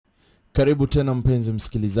Karibu tena mpenzi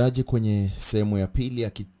msikilizaji kwenye sehemu ya pili ya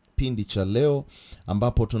kipindi cha leo,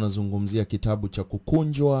 ambapo tunazungumzia kitabu cha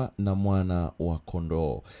Kukunjwa na Mwana wa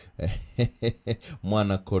Kondoo.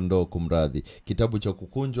 Mwana Kondoo, kumradhi. Kitabu cha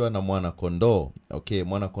Kukunjwa na Mwana Kondoo. Okay,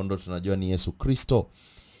 Mwana Kondoo tunajua ni Yesu Kristo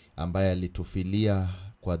ambaye alitufilia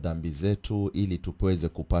kwa dhambi zetu ili tupweze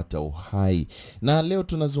kupata uhai. Na leo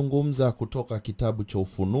tunazungumza kutoka kitabu cha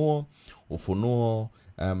Ufunuo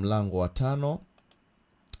mlango wa 5.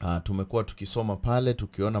 Tumekuwa tukisoma pale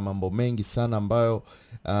tukiona mambo mengi sana ambayo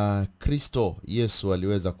Kristo Yesu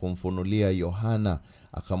aliweza kumfunulia Yohana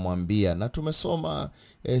akamwambia. Na tumesoma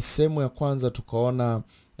sehemu ya kwanza tukaona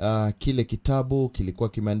kile kitabu kilikuwa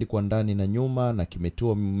kimeandikwa ndani na nyuma na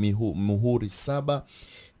kimetiwa muhuri 7,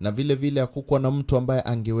 na vile vile hakukuwa na mtu ambaye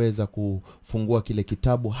angeweza kufungua kile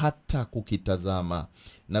kitabu hata kukitazama.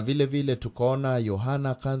 Na vile vile tukaona Yohana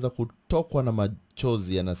akaanza kutokwa na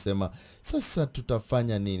machozi, anasema sasa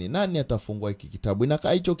tutafanya nini? Nani atafungua hiki kitabu?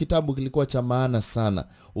 Inakaa hicho kitabu kilikuwa cha maana sana.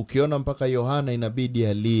 Ukiona mpaka Yohana inabidi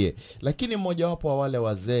alie. Lakini mmoja wapo wa wale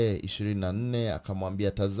wazee 24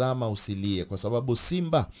 akamwambia, tazama usilie, kwa sababu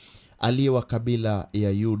simba aliye wa kabila ya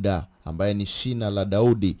Yuda ambaye ni shina la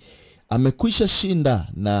Daudi amekwisha shinda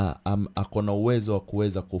na akona uwezo wa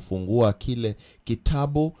kuweza kufungua kile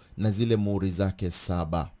kitabu na zile muhuri zake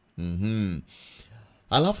 7.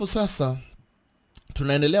 Alafu sasa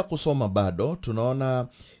tunaendelea kusoma bado. Tunaona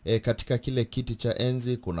katika kile kiti cha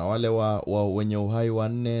enzi kuna wale wenye uhai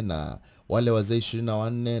 4 na wale wazee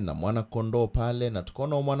 24 na mwana kondoo pale, na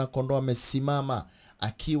tukaona mwana kondoo amesimama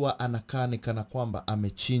akiwa anakaa kana kwamba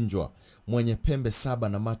amechinjwa, mwenye pembe 7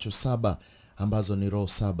 na macho 7 ambazo ni roho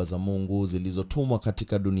 7 za Mungu zilizotumwa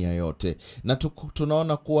katika dunia yote. Na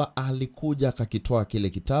tunaona kuwa alikuja akakitoa kile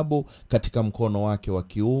kitabu katika mkono wake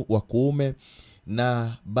wa kuume,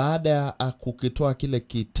 na baada ya kukitoa kile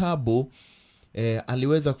kitabu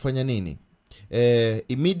aliweza kufanya nini?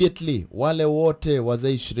 Immediately wale wote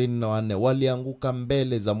wazee 24 walianguka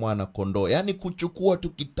mbele za mwana kondoo. Yani kuchukua tu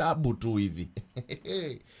kitabu tu hivi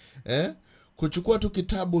kuchukua tu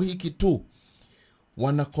kitabu hiki tu,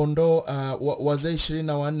 wana kondoo wazee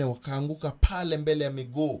 24 wakaanguka pale mbele ya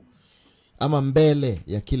miguu ama mbele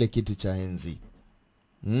ya kile kiti cha enzi.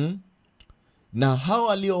 Na hao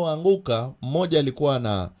walioanguka, mmoja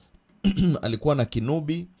alikuwa na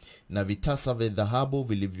kinubi na vitasa vya dhahabu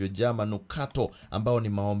vilivyojaa manukato ambao ni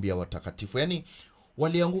maombi ya watakatifu. Yani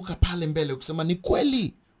walianguka pale mbele kusema, ni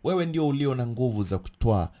kweli wewe ndio ulio na nguvu za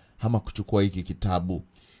kutoa ama kuchukua hiki kitabu.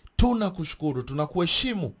 Tunakushukuru,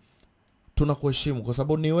 tunakuheshimu kwa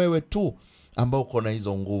sababu ni wewe tu ambao uko na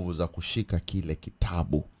hizo nguvu za kushika kile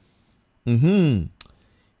kitabu.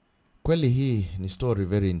 Kweli hii ni story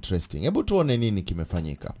very interesting. Hebu tuone nini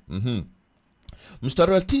kimefanyika.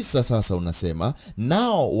 Mstari wa 9 sasa unasema,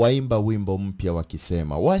 nao waimba wimbo mpya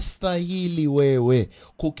wakisema, wastahili wewe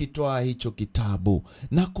kukitoa hicho kitabu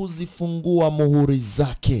na kuzifungua muhuri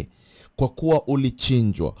zake, kwa kuwa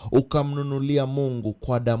ulichinjwa ukamnunulia Mungu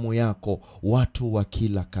kwa damu yako watu wa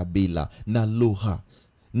kila kabila na lugha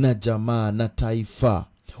na jamaa na taifa,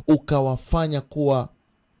 ukawafanya kuwa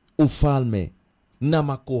ufalme na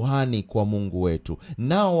makuhani kwa Mungu wetu,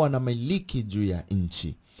 nao wanamiliki juu ya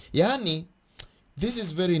nchi. Yani this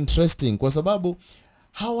is very interesting, kwa sababu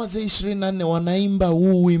hawa wazee 24 wanaimba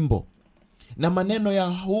huu wimbo, na maneno ya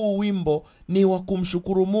huu wimbo ni wa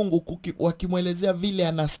kumshukuru Mungu, wakimwelezea vile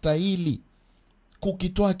anastahili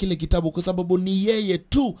kukitoa kile kitabu, kwa sababu ni yeye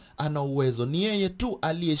tu ana uwezo, ni yeye tu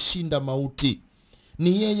aliyeshinda mauti,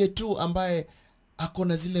 ni yeye tu ambaye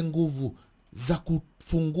akona zile nguvu za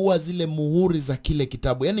kufungua zile muhuri za kile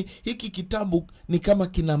kitabu. Yani hiki kitabu ni kama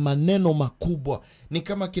kina maneno makubwa, ni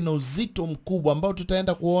kama kina uzito mkubwa ambao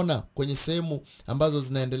tutaenda kuona kwenye sehemu ambazo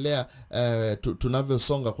zinaendelea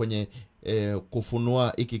tunavyosonga kwenye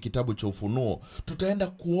kufunua hiki kitabu cha Ufunuo. Tutaenda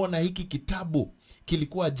kuona hiki kitabu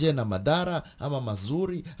kilikuwa je na madhara ama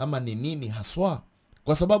mazuri ama ni nini haswa,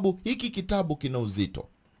 kwa sababu hiki kitabu kina uzito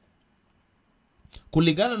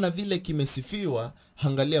kulingana na vile kimesifiwa.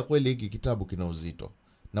 Angalia, kweli hiki kitabu kina uzito,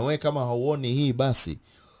 na wewe kama hauoni hii basi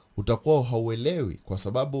utakuwa hauelewi, kwa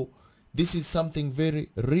sababu this is something very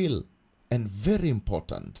real and very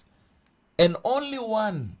important, and only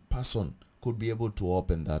one person could be able to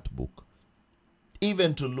open that book,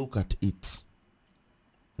 even to look at it.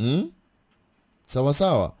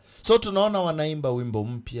 Sawa. So tunaona wanaimba wimbo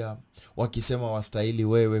mpya wakisema, wastahili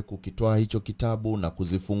wewe kukitoa hicho kitabu na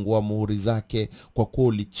kuzifungua muhuri zake, kwa kuwa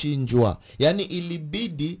ulichinjwa. Yani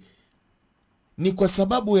ilibidi, ni kwa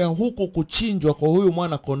sababu ya huku kuchinjwa kwa huyu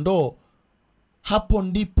mwana kondoo, hapo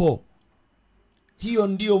ndipo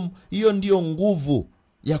hiyo ndio nguvu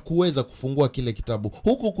ya kuweza kufungua kile kitabu.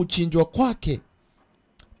 Huku kuchinjwa kwake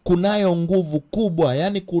kunayo nguvu kubwa.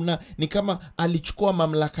 Yani ni kama alichukua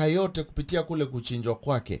mamlaka yote kupitia kule kuchinjwa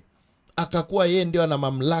kwake. Akakuwa yeye ndio ana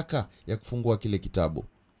mamlaka ya kufungua kile kitabu.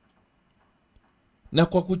 Na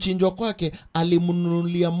kwa kuchinjwa kwake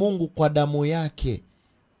alimnunulia Mungu kwa damu yake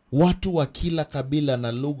watu wa kila kabila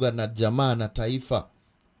na lugha na jamaa na taifa.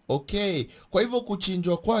 Okay, kwa hivyo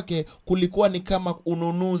kuchinjwa kwake kulikuwa ni kama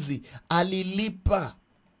ununuzi.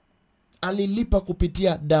 Alilipa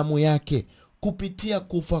kupitia damu yake, kupitia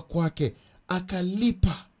kufa kwake,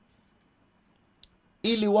 akalipa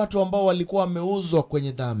ili watu ambao walikuwa wameuzwa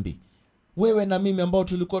kwenye dhambi, wewe na mimi ambao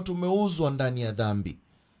tulikuwa tumeuzwa ndani ya dhambi,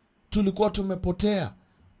 tulikuwa tumepotea,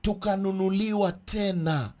 tukanunuliwa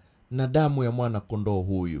tena na damu ya mwana kondoo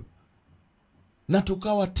huyu. Na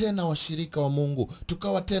tukawa tena washirika wa Mungu,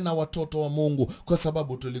 tukawa tena watoto wa Mungu, kwa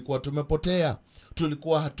sababu tulikuwa tumepotea.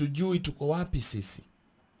 Tulikuwa hatujui tuko wapi sisi.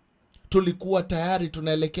 Tulikuwa tayari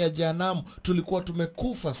tunaelekea jehanamu, tulikuwa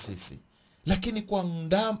tumekufa sisi. Lakini kwa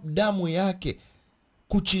damu yake,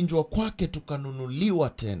 kuchinjwa kwake, tukanunuliwa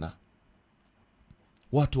tena.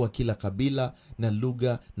 Watu wa kila kabila na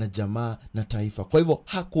lugha na jamaa na taifa. Kwa hivyo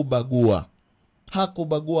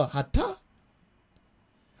hakubagua hata.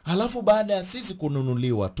 Halafu baada ya sisi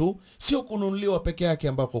kununuliwa tu, sio kununuliwa peke yake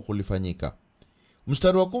ambako kulifanyika.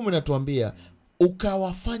 Mstari wa 10 unatuambia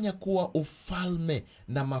ukawafanya kuwa ufalme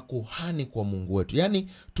na makuhani kwa Mungu wetu. Yani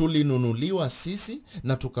tulinunuliwa sisi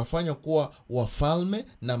na tukafanywa kuwa wafalme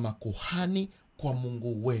na makuhani kwa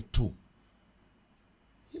Mungu wetu.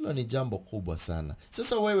 Hilo ni jambo kubwa sana.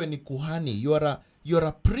 Sasa wewe ni kuhani, you're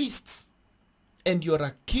a priest and you're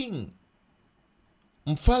a king.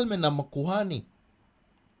 Mfalme na makuhani.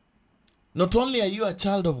 Not only are you a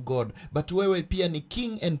child of God, but wewe pia ni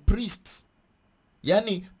king and priest.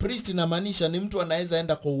 Yani priest inamaanisha ni mtu anaweza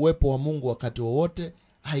enda kwa uwepo wa Mungu wakati wowote,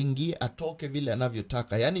 haingie atoke vile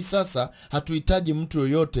anavyotaka. Yani sasa hatuhitaji mtu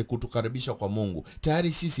yoyote kutukaribisha kwa Mungu.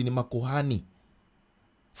 Tayari sisi ni makuhani.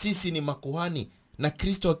 Sisi ni makuhani na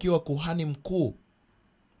Kristo akiwa kuhani mkuu.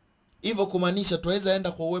 Hivyo kumaanisha tuweza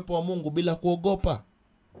enda kwa uwepo wa Mungu bila kuogopa.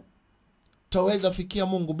 Tuweza fikia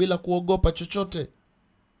Mungu bila kuogopa chochote.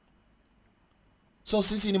 So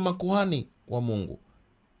sisi ni makuhani wa Mungu.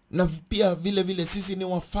 Na pia vile vile sisi ni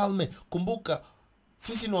wafalme. Kumbuka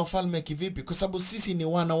sisi ni wafalme kivipi? Kwa sababu sisi ni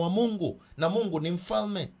wana wa Mungu na Mungu ni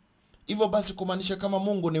mfalme. Hivyo basi kumaanisha kama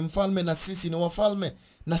Mungu ni mfalme na sisi ni wafalme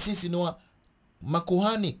na sisi ni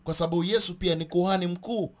makuhani, kwa sababu Yesu pia ni kuhani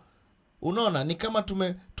mkuu. Unaona, ni kama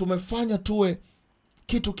tumefanywa tuwe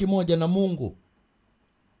kitu kimoja na Mungu.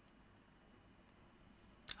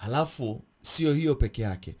 Halafu sio hiyo peke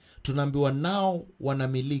yake. Tunaambiwa nao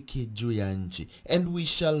wanamiliki juu ya nchi. And we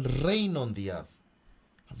shall reign on the earth.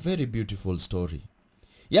 A very beautiful story.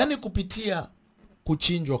 Yani kupitia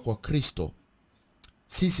kuchinjwa kwa Kristo,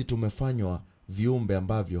 sisi tumefanywa viumbe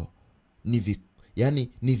ambavyo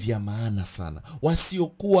ni vya maana sana.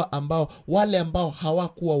 Wasiokuwa wale ambao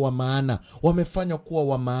hawakuwa wa maana, wamefanywa kuwa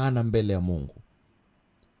wa maana mbele ya Mungu.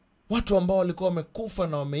 Watu ambao walikuwa wamekufa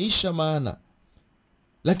na wameisha maana.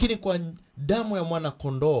 Lakini kwa damu ya mwana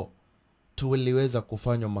kondoo tuliweza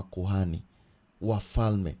kufanywa makuhani,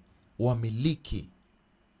 wafalme,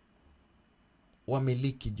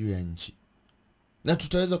 wamiliki juu ya nchi. Na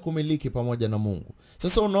tutaweza kumiliki pamoja na Mungu.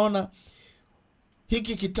 Sasa unaona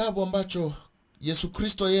hiki kitabu ambacho Yesu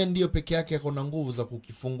Kristo yeye ndiyo peke yake ako na nguvu za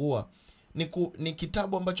kukifungua. Ni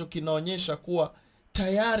kitabu ambacho kinaonyesha kuwa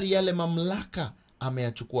tayari yale mamlaka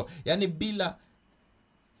ameyachukua. Yani bila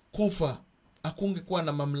kufa hakungekuwa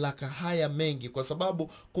na mamlaka haya mengi, kwa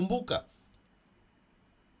sababu kumbuka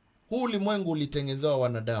huu ulimwengu ulitengenezewa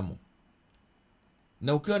wanadamu.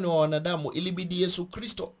 Na ukiwa ni wa wanadamu, ilibidi Yesu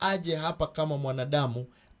Kristo aje hapa kama mwanadamu,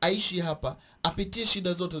 aishi hapa, apitie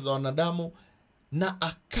shida zote za wanadamu na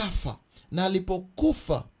akafa. Na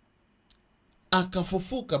alipokufa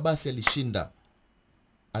akafufuka, basi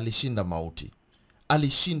alishinda mauti.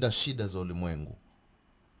 Alishinda shida za ulimwengu.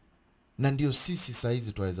 Na ndio sisi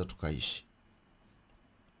saizi tunaweza tukaishi.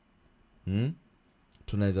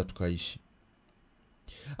 Tunaweza tukaishi.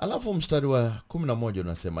 Alafu mstari wa 11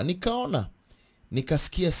 unasema, nikaona,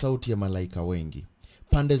 nikasikia sauti ya malaika wengi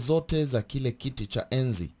pande zote za kile kiti cha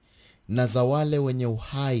enzi na za wale wenye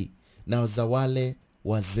uhai na za wale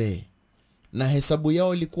wazee, na hesabu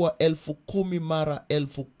yao ilikuwa 10,000 mara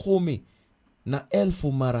 10,000 na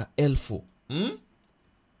 1,000 mara 1,000.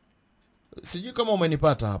 Sijui kama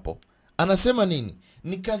umenipata hapo. Anasema nini?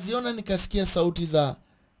 Nikaziona, nikasikia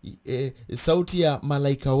sauti ya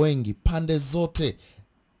malaika wengi pande zote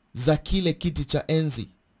za kile kiti cha enzi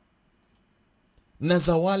na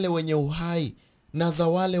za wale wenye uhai na za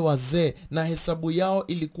wale wazee, na hesabu yao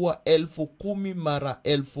ilikuwa 10,000 mara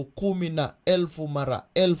 10,000 na 1000 mara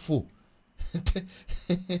 1000.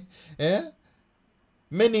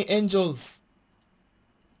 Many angels.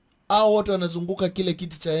 Hao wote wanazunguka kile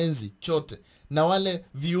kiti cha enzi chote, na wale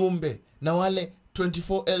viumbe, na wale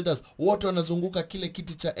 24 elders wote wanazunguka kile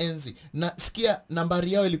kiti cha enzi. Na sikia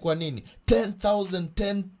nambari yao ilikuwa nini? 10,000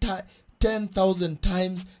 times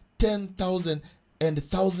 10,000 and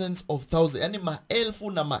thousands of thousands. Yani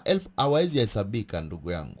maelfu na maelfu, hawezi hesabika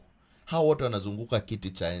ndugu yangu. Hao wote wanazunguka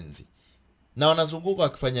kiti cha enzi. Na wanazunguka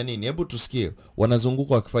wakifanya nini? Hebu tusikie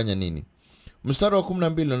wanazunguka wakifanya nini. Mstari wa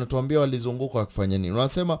 12 unatuambia walizunguka wakifanya nini.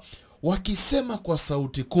 Wanasema wakisema kwa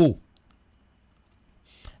sauti kuu,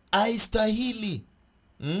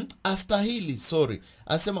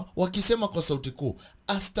 Anasema wakisema kwa sauti kuu,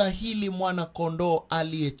 astahili mwana kondoo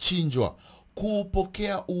aliyechinjwa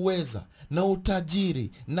kuupokea uweza na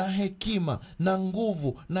utajiri na hekima na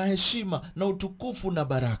nguvu na heshima na utukufu na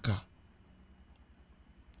baraka.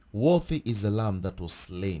 Worthy is the lamb that was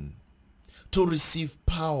slain to receive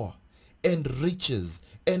power and riches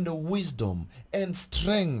and wisdom and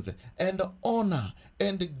strength and honor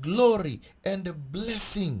and glory and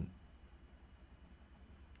blessing.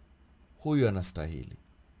 Huyu anastahili.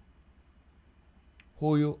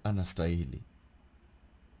 Huyu anastahili.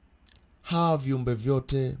 Hawa viumbe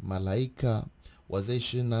vyote, malaika, wazee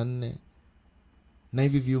 24, na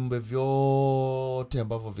hivi viumbe vyote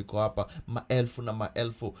ambavyo viko hapa, maelfu na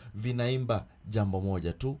maelfu, vinaimba jambo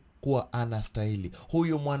moja tu, kuwa anastahili.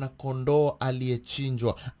 Huyu mwana kondoo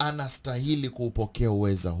aliyechinjwa anastahili kuupokea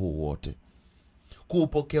uweza huu wote,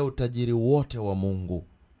 kuupokea utajiri wote wa Mungu,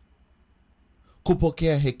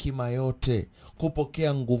 kupokea hekima yote,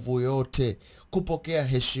 kupokea nguvu yote, kupokea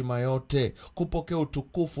heshima yote, kupokea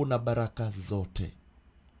utukufu na baraka zote.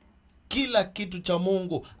 Kila kitu cha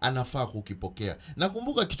Mungu anafaa kukipokea. Na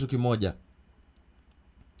kumbuka kitu kimoja,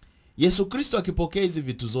 Yesu Kristo akipokea hizi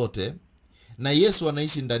vitu zote, na Yesu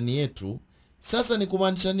anaishi ndani yetu, sasa ni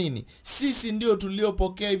kumaanisha nini? Sisi ndio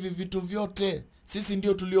tuliopokea hivi vitu vyote. Sisi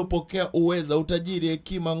ndio tuliopokea uweza, utajiri,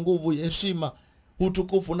 hekima, nguvu, heshima,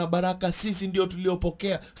 utukufu na baraka. Sisi ndio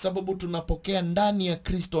tuliopokea, sababu tunapokea ndani ya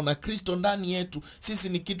Kristo, na Kristo ndani yetu. Sisi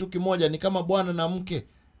ni kitu kimoja, ni kama bwana na mke.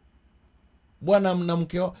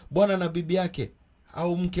 Bwana na bibi yake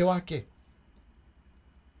au mke wake.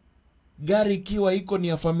 Gari ikiwa iko ni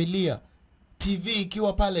ya familia, TV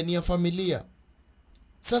ikiwa pale ni ya familia.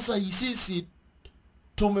 Sasa sisi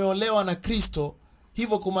tumeolewa na Kristo,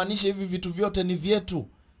 hivyo kumaanisha hivi vitu vyote ni vyetu.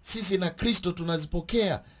 Sisi na Kristo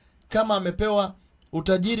tunazipokea. Kama amepewa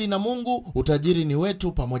utajiri na Mungu, utajiri ni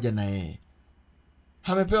wetu pamoja na yeye.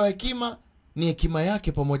 Amepewa hekima, ni hekima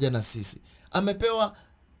yake pamoja na sisi. Amepewa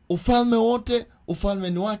ufalme wote, ufalme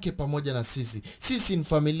ni wake pamoja na sisi. Sisi ni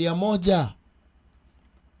familia moja.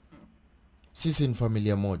 Sisi ni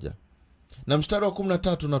familia moja. Na mstari wa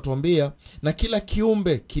 13 unatuambia, na kila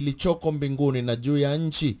kiumbe kilichoko mbinguni na juu ya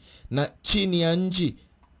nchi na chini ya nchi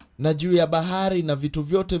na juu ya bahari na vitu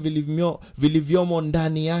vyote vilivyomo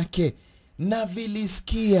ndani yake, na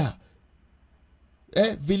vilisikia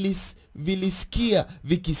vilisikia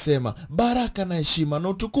vikisema, baraka na heshima na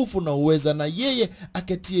utukufu na uweza na yeye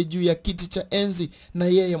aketie juu ya kiti cha enzi na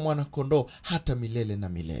yeye mwana kondoo hata milele na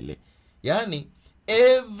milele. Yani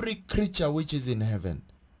every creature which is in heaven,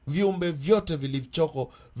 viumbe vyote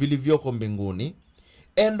vilivyoko mbinguni,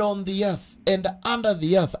 and on the earth and under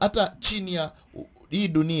the earth, hata chini ya hii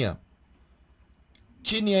dunia,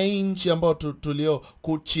 chini ya hii nchi ambayo tulio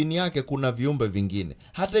chini yake kuna viumbe vingine.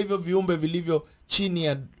 Hata hivyo viumbe vilivyo chini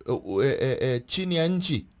ya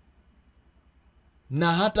nchi,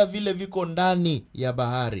 na hata vile viko ndani ya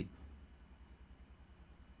bahari,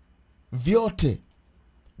 vyote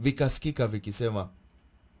vikasikika vikisema,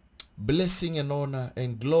 blessing and honor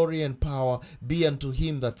and glory and power be unto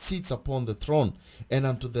him that sits upon the throne and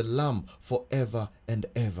unto the Lamb forever and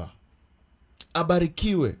ever.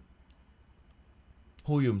 Abarikiwe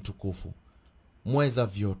huyu mtukufu, mweza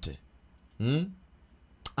vyote.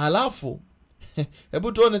 Alafu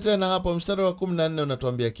hebu tuone tena hapo mstari wa 14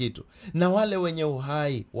 unatuambia kitu. Na wale wenye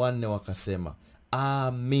uhai 4 wakasema,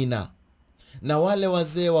 amina. Na wale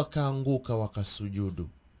wazee wakaanguka wakasujudu.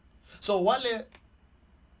 So wale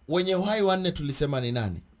wenye uhai 4 tulisema ni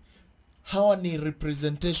nani? Hawa ni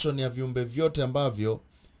representation ya viumbe vyote ambavyo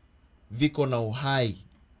viko na uhai.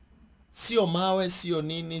 Sio mawe, sio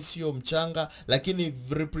nini, sio mchanga, lakini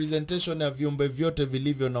representation ya viumbe vyote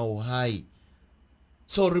vilivyo na uhai.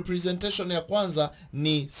 So representation ya kwanza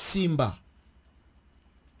ni simba.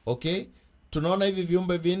 Okay? Tunaona hivi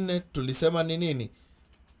viumbe 4 tulisema ni nini?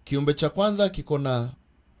 Kiumbe cha kwanza kiko na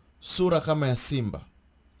sura kama ya simba.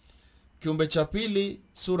 Kiumbe cha pili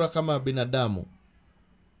sura kama binadamu.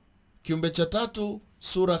 Kiumbe cha tatu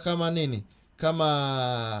sura kama nini?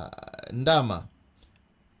 Kama ndama.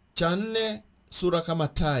 Cha nne sura kama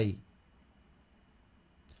tai.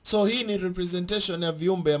 So hii ni representation ya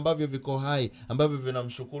viumbe ambavyo viko hai, ambavyo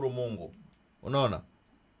vinamshukuru Mungu. Unaona?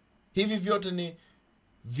 Hivi vyote ni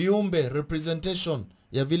viumbe, representation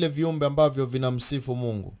ya vile viumbe ambavyo vinamsifu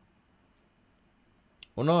Mungu.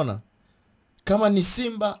 Unaona? Kama ni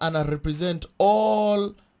simba, ana represent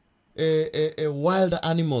all wild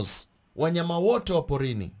animals. Wanyama wote wa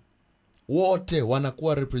porini, wote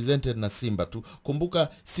wanakuwa represented na simba tu. Kumbuka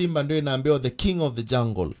simba ndio inaambiwa the king of the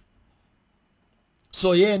jungle.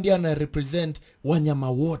 So yeye ndiye ana represent wanyama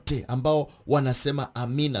wote ambao wanasema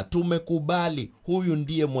amina, tumekubali, huyu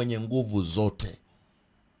ndiye mwenye nguvu zote.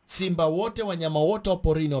 Simba wote, wanyama wote wa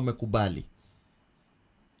porini wamekubali.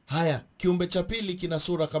 Haya, kiumbe cha pili kina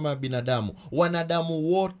sura kama binadamu.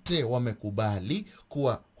 Wanadamu wote wamekubali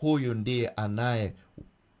kuwa huyu ndiye anaye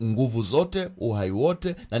nguvu zote, uhai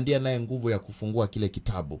wote, na ndiye anaye nguvu ya kufungua kile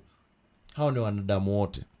kitabu. Hao ni wanadamu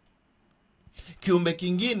wote. Kiumbe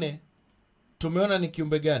kingine tumeona ni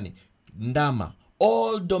kiumbe gani? Ndama.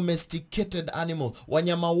 All domesticated animals.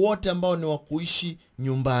 Wanyama wote ambao ni wa kuishi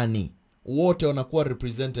nyumbani, wote wanakuwa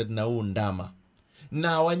represented na huu ndama.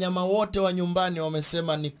 Na wanyama wote wa nyumbani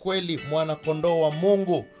wamesema ni kweli, mwana kondoo wa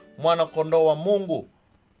Mungu, mwana kondoo wa Mungu,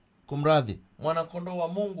 kumradhi, mwana kondoo wa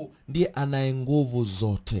Mungu ndiye anaye nguvu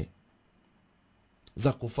zote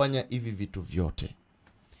za kufanya hivi vitu vyote.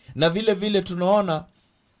 Na vile vile tunaona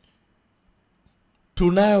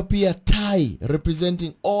tunayo pia tai,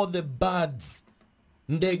 representing all the birds.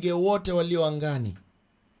 Ndege wote walio angani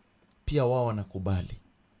pia wao wanakubali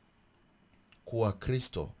kuwa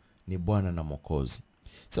Kristo ni Bwana na Mwokozi.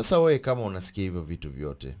 Sasa wewe kama unasikia hivyo vitu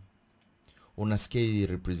vyote, unasikia hii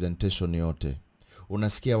representation yote,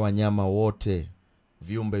 unasikia wanyama wote,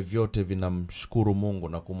 viumbe vyote vinamshukuru Mungu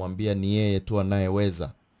na kumwambia ni yeye tu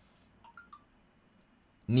anayeweza,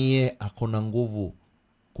 ni yeye akona nguvu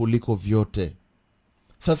kuliko vyote.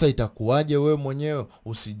 Sasa itakuwaje wewe mwenyewe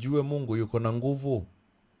usijue Mungu yuko na nguvu?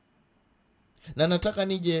 Na nataka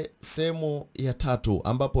nije sehemu ya tatu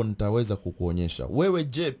ambapo nitaweza kukuonyesha wewe,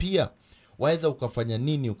 je, pia waweza ukafanya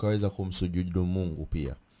nini ukaweza kumsujudu Mungu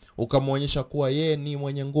pia, ukamwonyesha kuwa yeye ni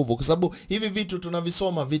mwenye nguvu, kwa sababu hivi vitu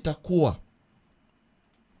tunavisoma vitakuwa,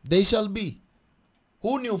 they shall be.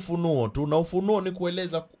 Huu ni ufunuo tu, na ufunuo ni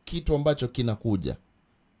kueleza kitu ambacho kinakuja.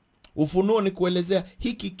 Ufunuo ni kuelezea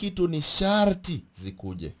hiki kitu ni sharti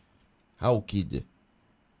zikuje au kije.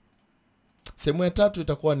 Sehemu ya tatu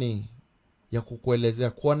itakuwa ni ya kukuelezea,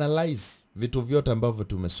 kuanalyze vitu vyote ambavyo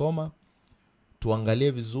tumesoma,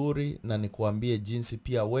 tuangalie vizuri, na nikuambie jinsi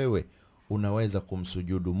pia wewe unaweza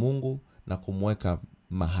kumsujudu Mungu na kumweka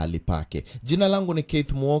mahali pake. Jina langu ni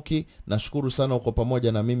Keith Muoki. Nashukuru sana uko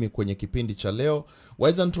pamoja na mimi kwenye kipindi cha leo.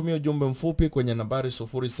 Waweza nitumie ujumbe mfupi kwenye nambari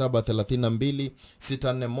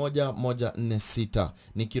 0732641146.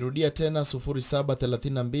 Nikirudia tena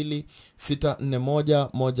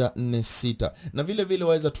 0732641146. Na vile vile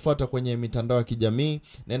waweza tufuata kwenye mitandao ya kijamii.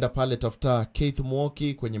 Nenda pale tafuta Keith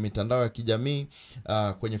Muoki kwenye mitandao ya kijamii,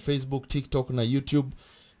 kwenye Facebook, TikTok na YouTube.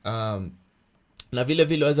 Na vile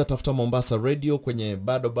vile waweza tafuta Mombasa Radio kwenye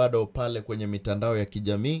bado pale kwenye mitandao ya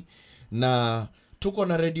kijamii. Na tuko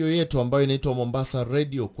na radio yetu ambayo inaitwa Mombasa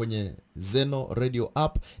Radio kwenye Zeno Radio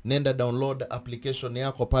app. Nenda download application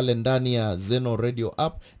yako pale ndani ya Zeno Radio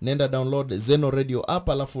app. Nenda download Zeno Radio app,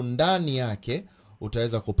 alafu ndani yake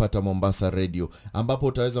utaweza kupata Mombasa Radio, ambapo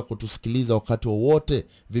utaweza kutusikiliza wakati wowote,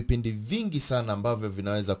 vipindi vingi sana ambavyo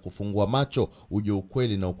vinaweza kufungua macho uje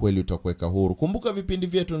ukweli, na ukweli utakuweka huru. Kumbuka vipindi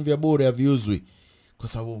vyetu ni vya bure, haviuzwi, kwa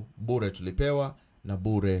sababu bure tulipewa na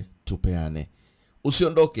bure tupeane.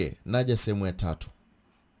 Usiondoke, naja sehemu ya tatu.